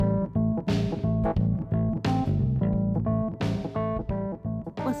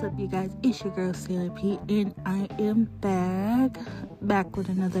What's up, you guys? It's your girl P, and I am back with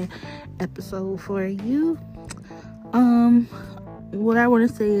another episode for you. What I want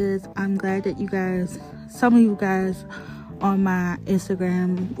to say is I'm glad that some of you guys on my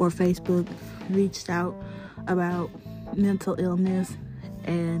Instagram or Facebook reached out about mental illness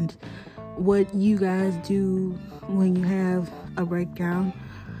and what you guys do when you have a breakdown.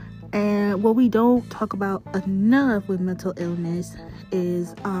 And what we don't talk about enough with mental illness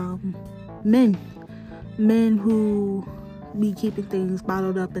is men who be keeping things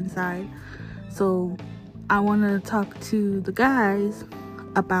bottled up inside. So I want to talk to the guys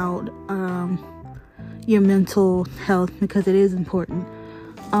about your mental health, because it is important.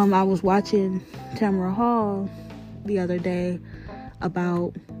 I was watching Tamara Hall the other day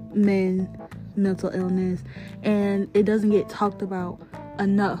about mental illness, and it doesn't get talked about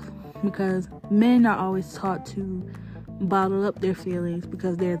enough, because men are always taught to bottle up their feelings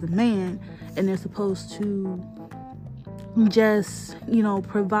because they're the man and they're supposed to just,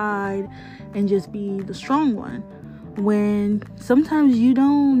 provide and just be the strong one, when sometimes you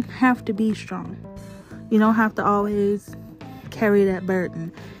don't have to be strong. You don't have to always carry that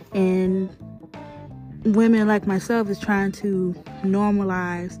burden. And women like myself is trying to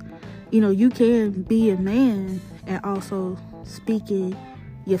normalize, you can be a man and also speaking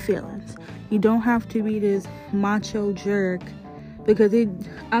your feelings. You don't have to be this macho jerk, because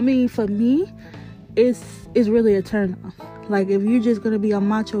for me, it's really a turn off. Like, if you're just gonna be a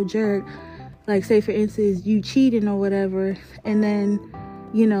macho jerk, like say for instance you cheating or whatever, and then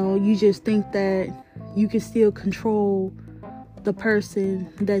you just think that you can still control the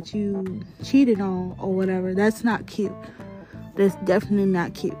person that you cheated on or whatever, that's not cute. That's definitely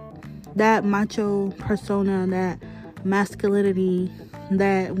not cute. That macho persona, that masculinity,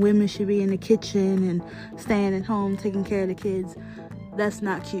 that women should be in the kitchen and staying at home taking care of the kids, that's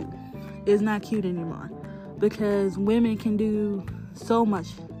not cute. It's not cute anymore, because women can do so much,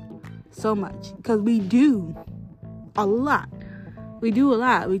 because we do a lot. We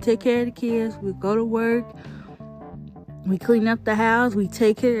take care of the kids, we go to work, we clean up the house, we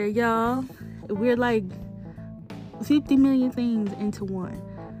take care of y'all. We're like 50 million things into one.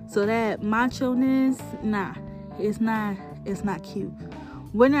 So that macho-ness, it's not cute.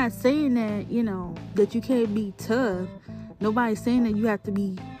 We're not saying that, that you can't be tough. Nobody's saying that you have to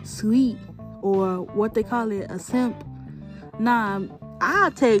be sweet or what they call it, a simp.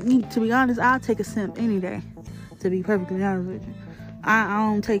 I'll take a simp any day, to be perfectly honest with you. I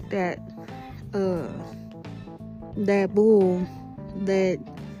don't take that bull that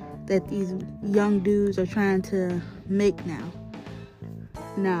these young dudes are trying to make now.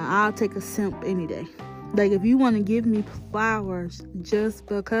 I'll take a simp any day. Like, if you want to give me flowers just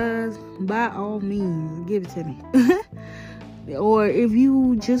because, by all means, give it to me. Or if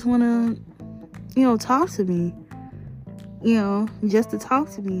you just want to, talk to me, just to talk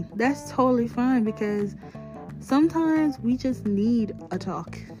to me, that's totally fine, because sometimes we just need a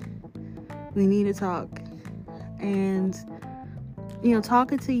talk. We need a talk. And,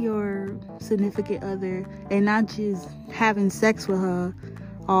 talking to your significant other and not just having sex with her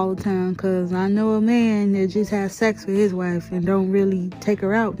all the time, because I know a man that just has sex with his wife and don't really take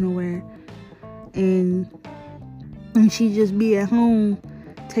her out nowhere, and she just be at home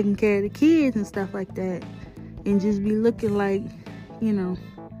taking care of the kids and stuff like that, and just be looking like,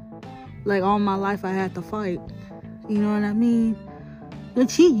 like all my life I had to fight. You know what I mean?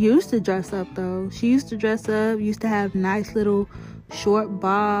 But she used to dress up, though. She used to dress up, used to have nice little short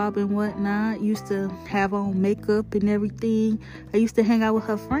bob and whatnot, used to have on makeup and everything. I used to hang out with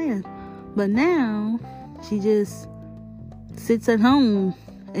her friends. But now, she just sits at home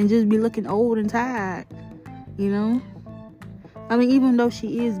and just be looking old and tired, even though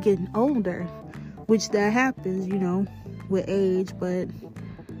she is getting older, which that happens, with age, but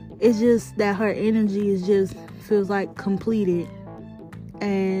it's just that her energy feels like completed.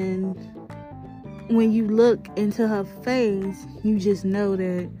 And when you look into her face, you just know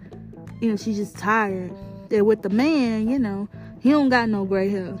that, she's just tired. And with the man, he don't got no gray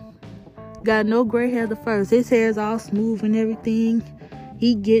hair. Got no gray hair the first. His hair is all smooth and everything.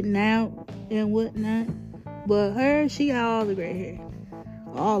 He getting out and whatnot. But her, she got all the gray hair.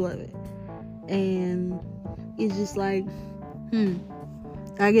 All of it. And it's just like,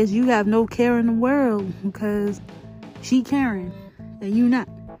 I guess you have no care in the world, because she caring and you not.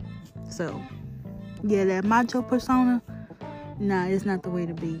 So, yeah, that macho persona, it's not the way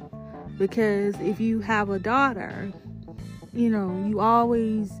to be. Because if you have a daughter, they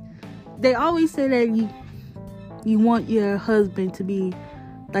always say that you want your husband to be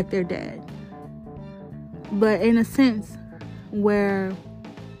like their dad. But in a sense where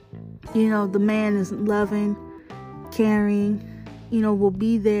The man is loving, caring, will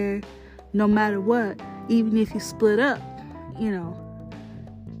be there no matter what, even if you split up.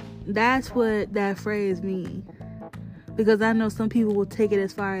 That's what that phrase means. Because I know some people will take it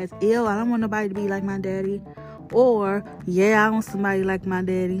as far as, ew, I don't want nobody to be like my daddy. Or, yeah, I want somebody like my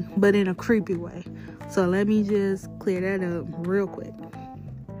daddy, but in a creepy way. So let me just clear that up real quick.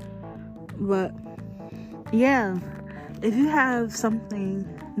 But, yeah, if you have something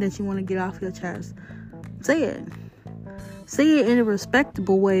that you want to get off your chest, say it. Say it in a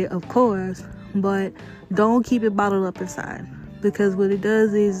respectable way, of course, but don't keep it bottled up inside. Because what it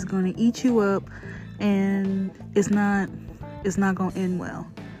does is it's going to eat you up, and it's not going to end well.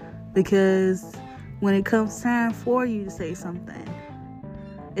 Because when it comes time for you to say something,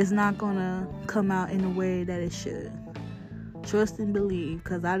 it's not going to come out in the way that it should. Trust and believe,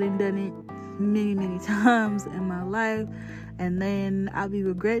 because I done it many, many times in my life, and then I'll be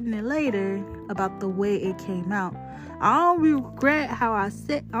regretting it later about the way it came out. I don't regret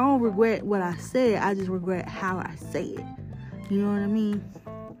what I said. I just regret how I say it. You know what I mean?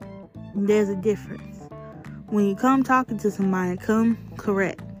 There's a difference. When you come talking to somebody, come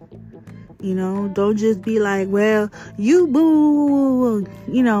correct. Don't just be like, well, you boo.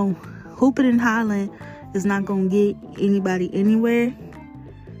 Hooping and hollering is not gonna get anybody anywhere.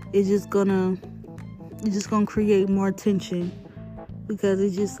 It's just gonna create more tension, because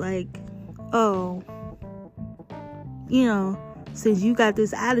it's just like, oh, since you got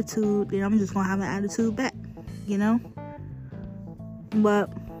this attitude, then I'm just gonna have an attitude back. But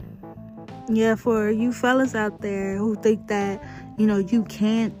yeah, for you fellas out there who think that you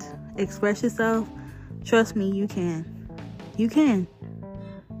can't express yourself, trust me, you can.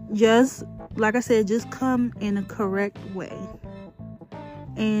 Just like I said, just come in a correct way.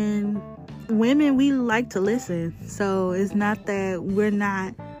 And women, we like to listen, so it's not that we're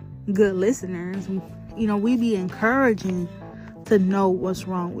not good listeners. We be encouraging to know what's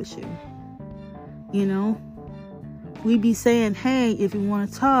wrong with you. We be saying, hey, if you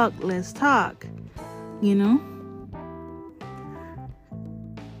want to talk, let's talk.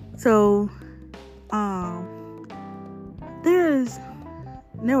 So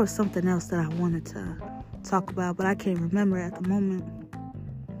there was something else that I wanted to talk about, but I can't remember at the moment.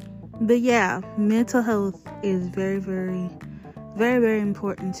 But yeah, mental health is very, very, very, very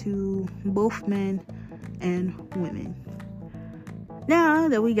important to both men and women. Now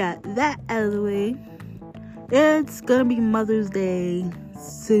that we got that out of the way, it's gonna be Mother's Day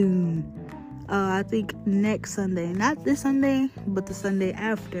soon. I think next Sunday, not this Sunday, but the Sunday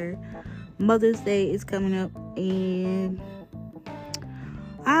after. Mother's Day is coming up, and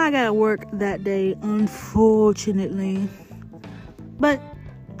I gotta work that day, unfortunately. But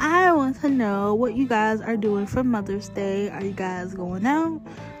I want to know what you guys are doing for Mother's Day. Are you guys going out?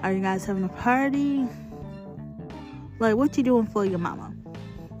 Are you guys having a party? Like, what you doing for your mama?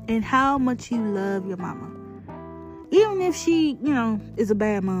 And how much you love your mama. Even if she, is a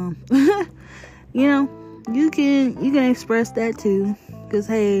bad mom. You can express that too. Because,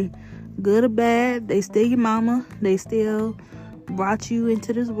 hey, good or bad, they still your mama. They still brought you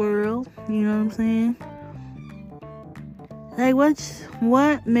into this world. You know what I'm saying? Like,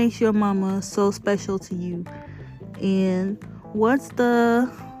 what makes your mama so special to you? And what's the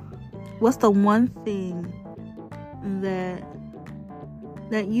one thing that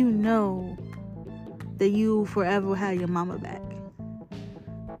that you forever have your mama back?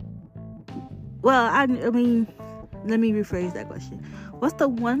 Well, I mean, let me rephrase that question. What's the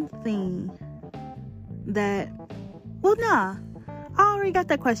one thing that... Well, nah. I already got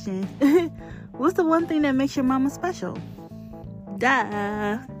that question. What's the one thing that makes your mama special?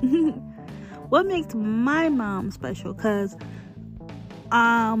 Duh. What makes my mom special? Because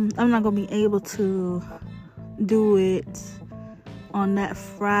I'm not going to be able to do it on that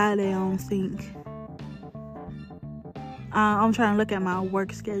Friday, I don't think. I'm trying to look at my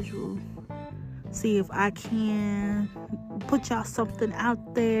work schedule, see if I can put y'all something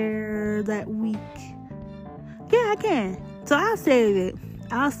out there that week. Yeah, I can. So I'll save it.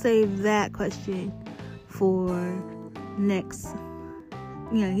 I'll save that question for next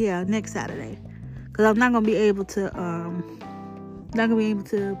Saturday, because I'm not gonna be able to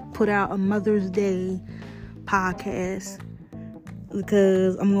put out a Mother's Day podcast,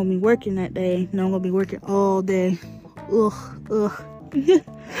 because I'm gonna be working that day. I'm gonna be working all day. Ugh.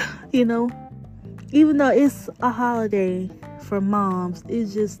 Even though it's a holiday for moms,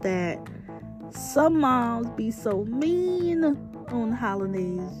 it's just that some moms be so mean on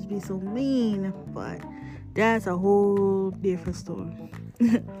holidays. Be so mean, but that's a whole different story.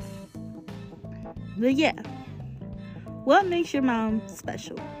 But yeah, what makes your mom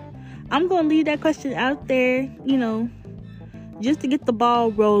special? I'm going to leave that question out there, just to get the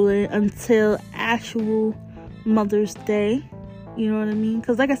ball rolling until actual Mother's Day. You know what I mean?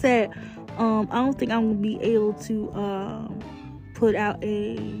 Because like I said, I don't think I'm going to be able to put out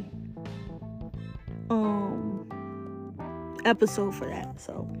a episode for that.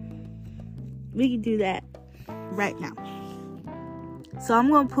 So we can do that right now. So I'm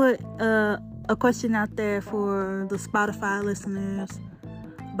going to put a question out there for the Spotify listeners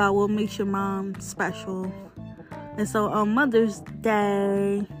about what makes your mom special. And so on Mother's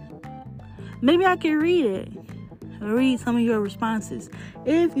Day, maybe I can read some of your responses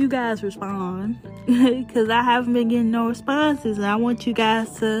if you guys respond, because I haven't been getting no responses, and I want you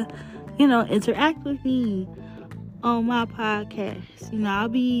guys to interact with me on my podcast. I'll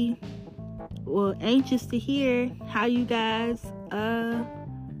be anxious to hear how you guys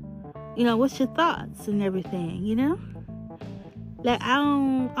what's your thoughts and everything. Like I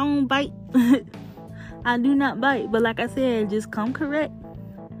don't bite. I do not bite, but like I said, just come correct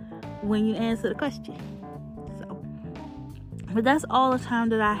when you answer the question. So, but that's all the time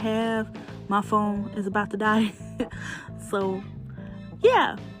that I have. My phone is about to die. So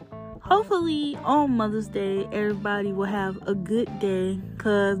yeah, hopefully on Mother's Day everybody will have a good day,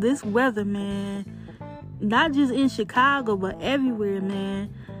 because this weather, man, not just in Chicago but everywhere,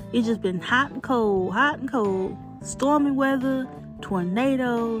 man, it's just been hot and cold, stormy weather,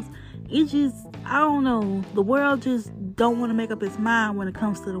 tornadoes. It's just, I don't know, the world just don't want to make up its mind when it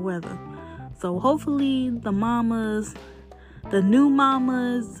comes to the weather. So hopefully the mamas, the new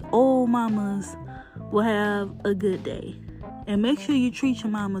mamas, old mamas will have a good day. And make sure you treat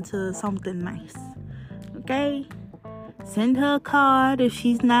your mama to something nice. Okay? Send her a card if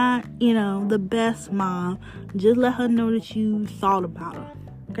she's not, the best mom. Just let her know that you thought about her.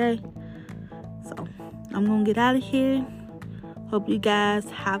 Okay? So, I'm going to get out of here. Hope you guys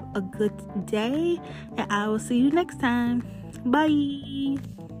have a good day. And I will see you next time. Bye.